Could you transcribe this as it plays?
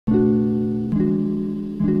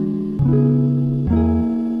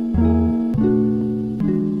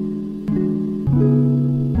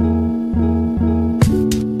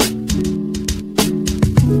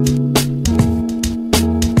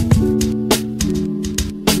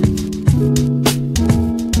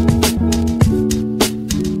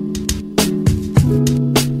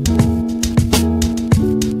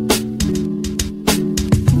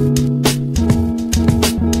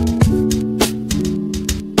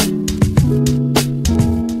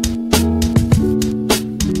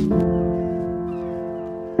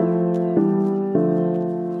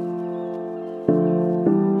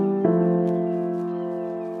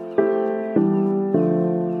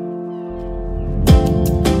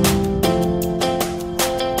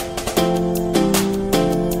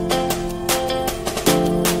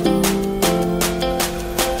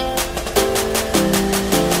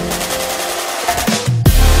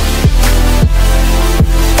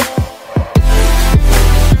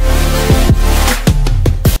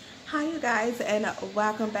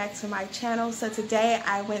welcome back to my channel. So today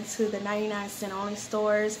I went to the 99-cent only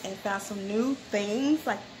stores and found some new things,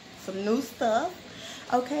 like some new stuff.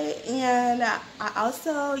 Okay, and I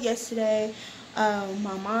also yesterday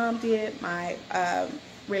my mom did my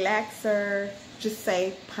relaxer, just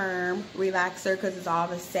say perm relaxer because it's all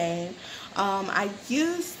the same. I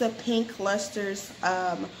used the Pink Luster's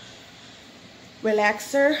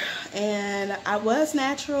relaxer and I was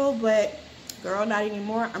natural, but girl, not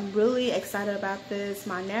anymore. I'm really excited about this.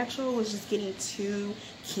 My natural was just getting too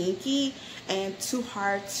kinky and too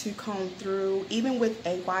hard to comb through. Even with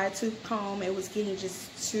a wide tooth comb, it was getting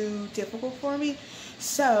just too difficult for me.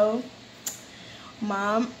 So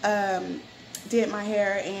mom did my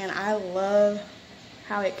hair and I love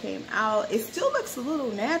how it came out. It still looks a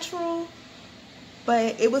little natural,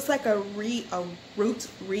 but it was like a root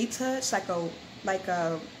retouch, like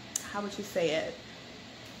a how would you say it?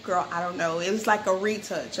 Girl, I don't know. It was like a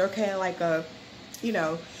retouch, okay? Like a, you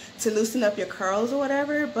know, to loosen up your curls or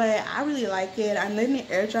whatever. But I really like it. I'm letting it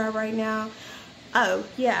air dry right now. Oh,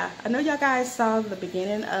 yeah. I know y'all guys saw the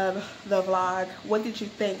beginning of the vlog. What did you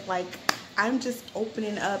think? Like, I'm just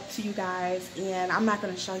opening up to you guys. And I'm not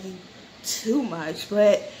going to show you too much.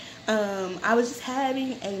 But I was just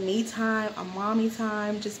having a me time, a mommy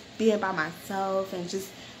time. Just being by myself and just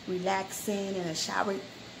relaxing in a shower.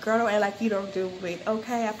 Girl, don't act like you don't do it,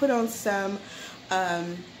 okay? I put on some,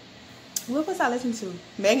 what was I listening to?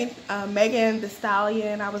 Megan Thee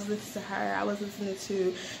Stallion. I was listening to her. I was listening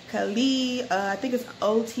to Khalid. I think it's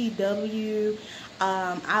OTW.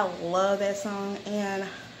 I love that song, and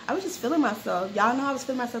I was just feeling myself. Y'all know I was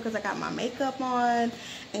feeling myself because I got my makeup on,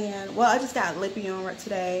 and, well, I just got lippy on right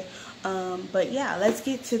today. But yeah, let's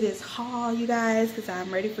get to this haul, you guys, because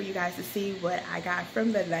I'm ready for you guys to see what I got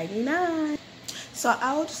from the 99. So I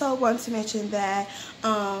also want to mention that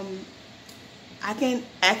I can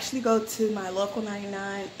actually go to my local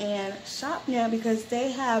 99 and shop now because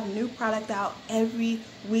they have new product out every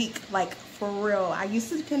week, like for real. I used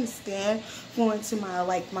to couldn't stand going to my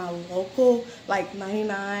local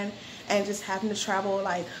 99 and just having to travel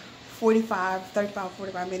like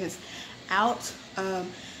 35 minutes out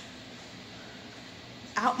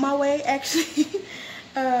my way actually.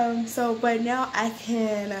 But now I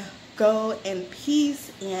can go in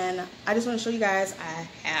peace, and I just want to show you guys I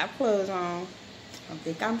have clothes on.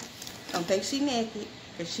 Don't think she naked,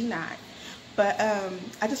 because she not. But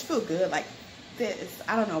I just feel good like this.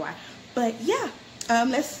 I don't know why. But yeah,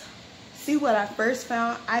 let's see what I first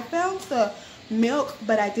found. I found the milk,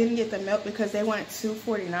 but I didn't get the milk because they wanted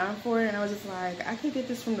 $2.49 for it, and I was just like, I could get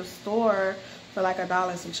this from the store for like $1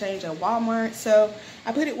 and some change at Walmart. So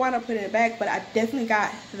I wound up putting it back, but I definitely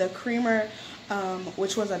got the creamer,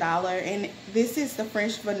 which was $1, and this is the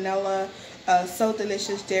French vanilla so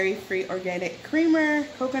delicious dairy-free organic creamer,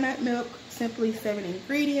 coconut milk, simply 7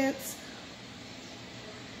 ingredients.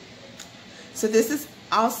 So this is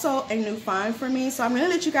also a new find for me, so I'm gonna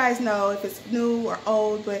let you guys know if it's new or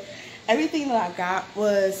old, but everything that I got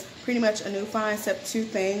was pretty much a new find except 2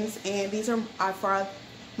 things, and these are by far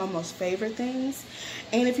my most favorite things.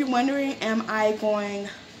 And if you're wondering, am I going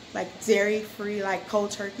like dairy-free, like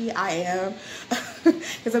cold turkey? I am,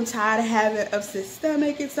 because I'm tired of having upset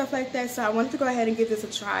stomach and stuff like that. So I wanted to go ahead and give this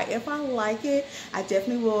a try. If I like it, I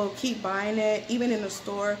definitely will keep buying it, even in the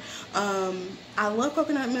store. I love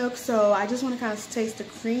coconut milk, so I just want to kind of taste the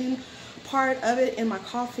cream part of it in my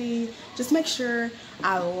coffee. Just make sure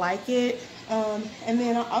I like it. And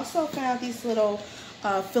then I also found these little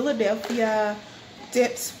Philadelphia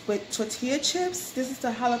dips with tortilla chips. This is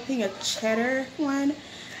the jalapeno cheddar one.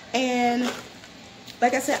 And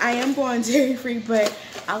like I said, I am going dairy free, but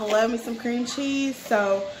I love me some cream cheese,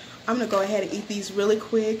 so I'm gonna go ahead and eat these really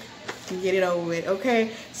quick and get it over with,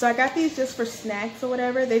 okay? So I got these just for snacks or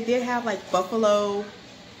whatever. They did have like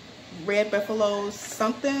red buffaloes,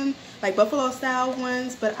 something like buffalo style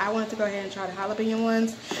ones, but I wanted to go ahead and try the jalapeno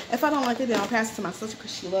ones. If I don't like it, then I'll pass it to my sister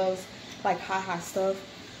because she loves like hot stuff.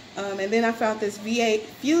 And then I found this V8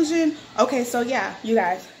 Fusion. Okay, so yeah, you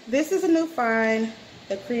guys, this is a new find.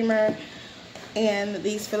 The creamer and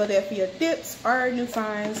these Philadelphia dips are new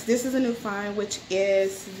finds. This is a new find, which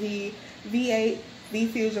is the V8 V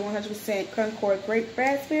Fusion 100% Concord grape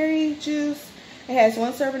raspberry juice. It has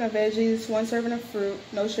 1 serving of veggies, 1 serving of fruit,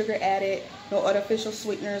 no sugar added, no artificial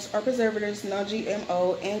sweeteners or preservatives, no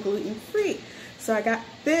GMO, and gluten free. So I got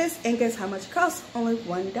this, and guess how much it cost? Only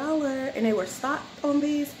 $1, and they were stocked on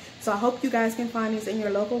these. So I hope you guys can find these in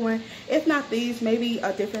your local one. If not these, maybe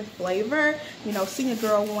a different flavor, you know, senior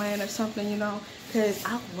girl one or something, you know, because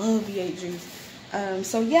I love V8 juice.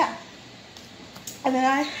 So yeah. And then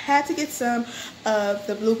I had to get some of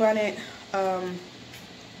the Bluebonnet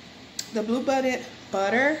the Blue Button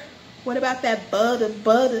butter. What about that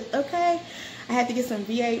butter, okay? I had to get some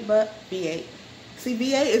V8, but V8. See,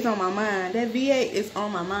 V8 is on my mind. That V8 is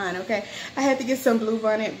on my mind, okay? I had to get some Blue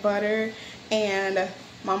Button butter, and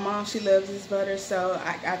my mom, she loves this butter, so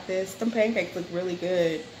I got this. Them pancakes look really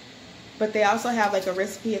good. But they also have like a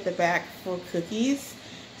recipe at the back for cookies.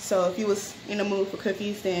 So if you was in the mood for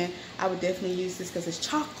cookies, then I would definitely use this because it's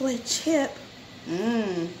chocolate chip.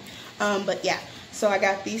 But yeah, so I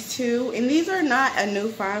got these two, and these are not a new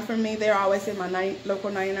find for me. They're always in my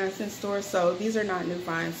local 99-cent store, so these are not new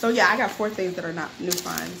finds. So yeah, I got 4 things that are not new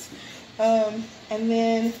finds. And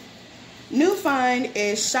then new find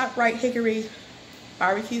is ShopRite Hickory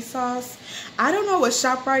barbecue sauce. I don't know what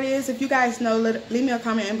ShopRite is. If you guys know, leave me a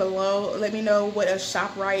comment in below. Let me know what a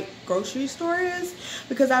ShopRite grocery store is,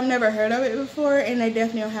 because I've never heard of it before, and they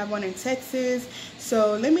definitely don't have one in Texas.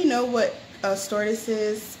 So let me know what store this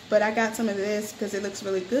is. But I got some of this because it looks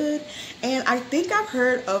really good, and I think I've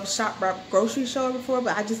heard of ShopRite grocery store before,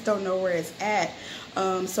 but I just don't know where it's at.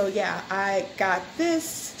 So yeah, I got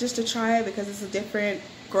this just to try it because it's a different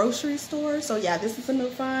grocery store. So yeah, this is a new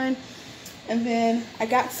find. And then I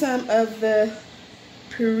got some of the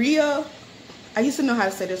I used to know how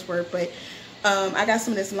to say this word, but I got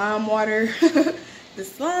some of this lime water.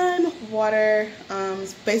 This lime water,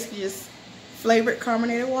 it's basically just flavored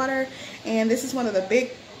carbonated water, and this is one of the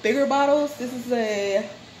bigger bottles. This is a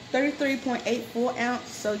 33.8 full ounce.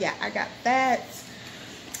 So yeah, I got that.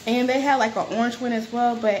 And they have like an orange one as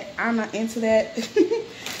well, but I'm not into that.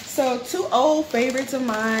 So 2 old favorites of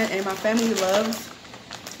mine, and my family loves.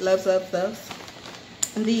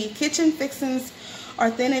 The Kitchen Fixins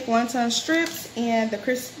Authentic Wonton Strips and the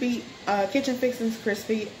crispy Kitchen Fixins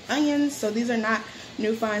Crispy Onions. So these are not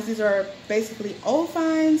new finds. These are basically old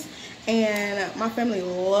finds, and my family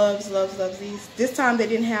loves these. This time they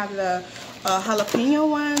didn't have the jalapeno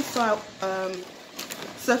ones, so I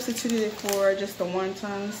substituted it for just the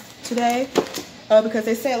wontons today, because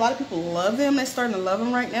they say a lot of people love them. They're starting to love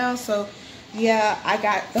them right now. So yeah, I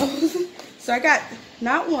got those. So I got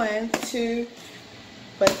not 1, 2,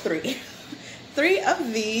 but 3. 3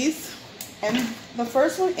 of these. And the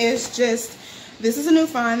first one is just, this is a new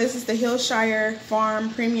find. This is the Hillshire Farm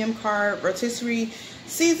Premium Carb Rotisserie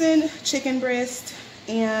Seasoned Chicken Breast.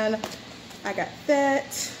 And I got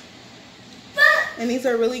that. And these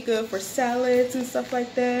are really good for salads and stuff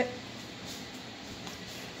like that.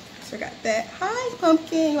 So I got that. Hi,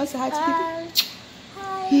 Pumpkin. You want to say hi to people?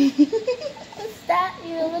 Hi. What's that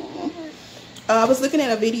you're looking at? I was looking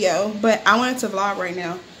at a video, but I wanted to vlog right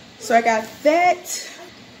now. So I got that.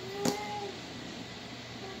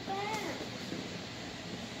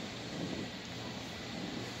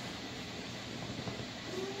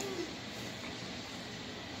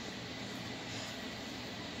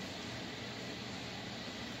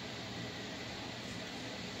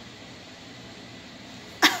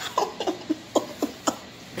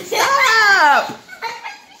 Stop!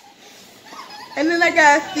 And then I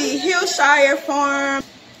got the Hillshire Farm.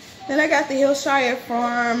 Then I got the Hillshire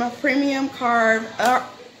Farm Premium Carb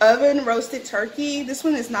Oven Roasted Turkey. This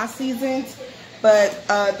one is not seasoned, but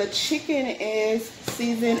the chicken is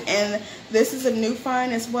seasoned, and this is a new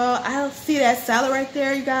find as well. I see that salad right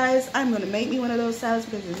there, you guys. I'm gonna make me one of those salads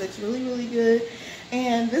because it looks really good.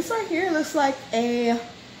 And this right here looks like a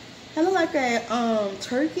kind of like a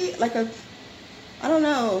turkey, like a, I don't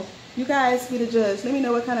know. You guys be the judge. Let me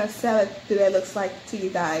know what kind of salad that looks like to you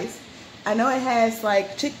guys. I know it has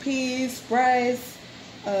like chickpeas, rice,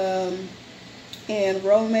 and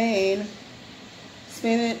romaine,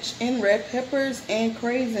 spinach, and red peppers, and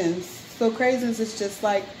craisins. So craisins is just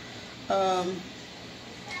like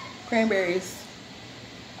cranberries.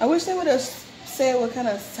 I wish they would have said what kind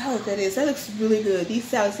of salad that is. That looks really good. These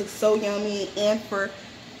salads look so yummy, and for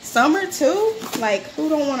summer too. Like, who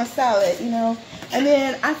don't want a salad, you know? And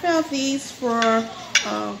then I found these for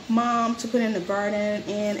Mom to put in the garden,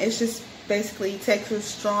 and it's just basically Texas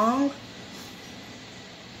Strong.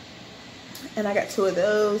 And I got 2 of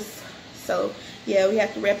those. So yeah, we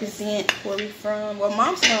have to represent where we're from. Well,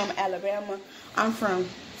 Mom's from Alabama. I'm from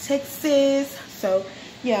Texas. So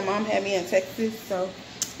yeah, Mom had me in Texas. So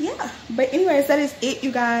yeah. But anyways, that is it,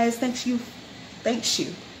 you guys. Thank you.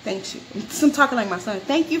 I'm talking like my son.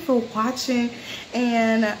 Thank you for watching,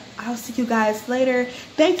 and I'll see you guys later.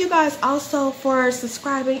 Thank you guys also for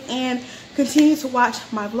subscribing and continue to watch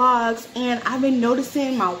my vlogs. And I've been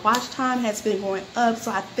noticing my watch time has been going up, so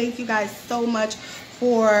I thank you guys so much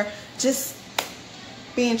for just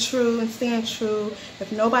being true and staying true.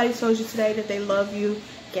 If nobody told you today that they love you,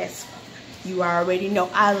 guess what? You already know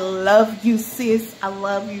I love you, sis. I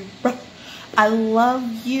love you, bro. I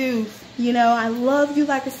love you. You know, I love you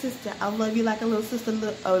like a sister. I love you like a little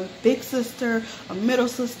sister, a big sister, a middle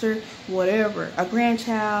sister, whatever. A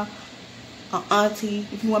grandchild, an auntie.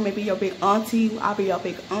 If you want me to be your big auntie, I'll be your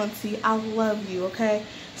big auntie. I love you, okay?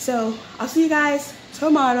 So, I'll see you guys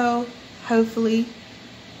tomorrow, hopefully.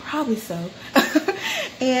 Probably so.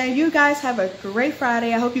 And you guys have a great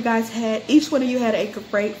Friday. I hope you guys each one of you had a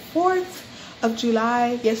great 4th of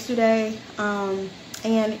July yesterday.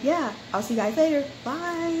 And yeah, I'll see you guys later.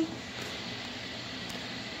 Bye.